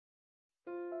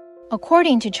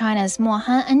According to China's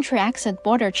Mohan entry-exit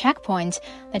border checkpoint,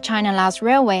 the China-Laos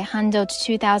Railway handled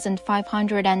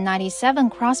 2,597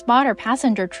 cross-border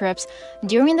passenger trips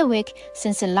during the week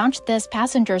since it launched this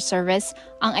passenger service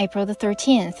on April the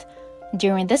 13th.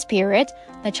 During this period,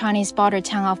 the Chinese border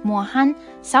town of Mohan,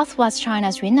 southwest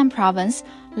China's Yunnan province,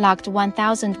 logged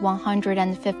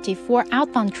 1,154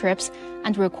 outbound trips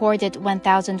and recorded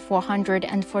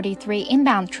 1,443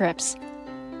 inbound trips.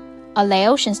 A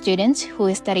Laotian student who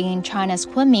is studying in China's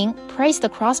Kunming praised the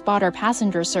cross-border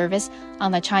passenger service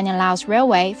on the China-Laos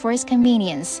Railway for its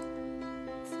convenience.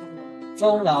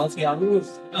 中老铁路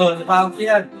很方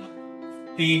便，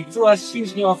比坐汽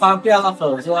车方便了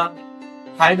很多，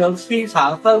还能非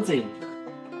常风景。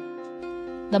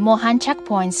 The Mohan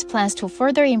checkpoints plans to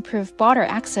further improve border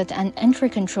exit and entry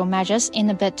control measures in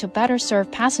a bid to better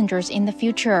serve passengers in the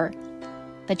future.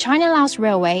 The China-Laos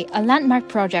Railway, a landmark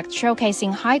project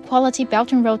showcasing high-quality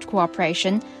Belt and Road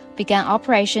cooperation, began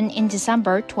operation in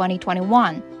December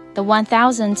 2021. The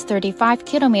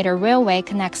 1,035-kilometer railway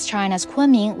connects China's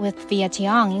Kunming with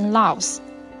Vientiane in Laos.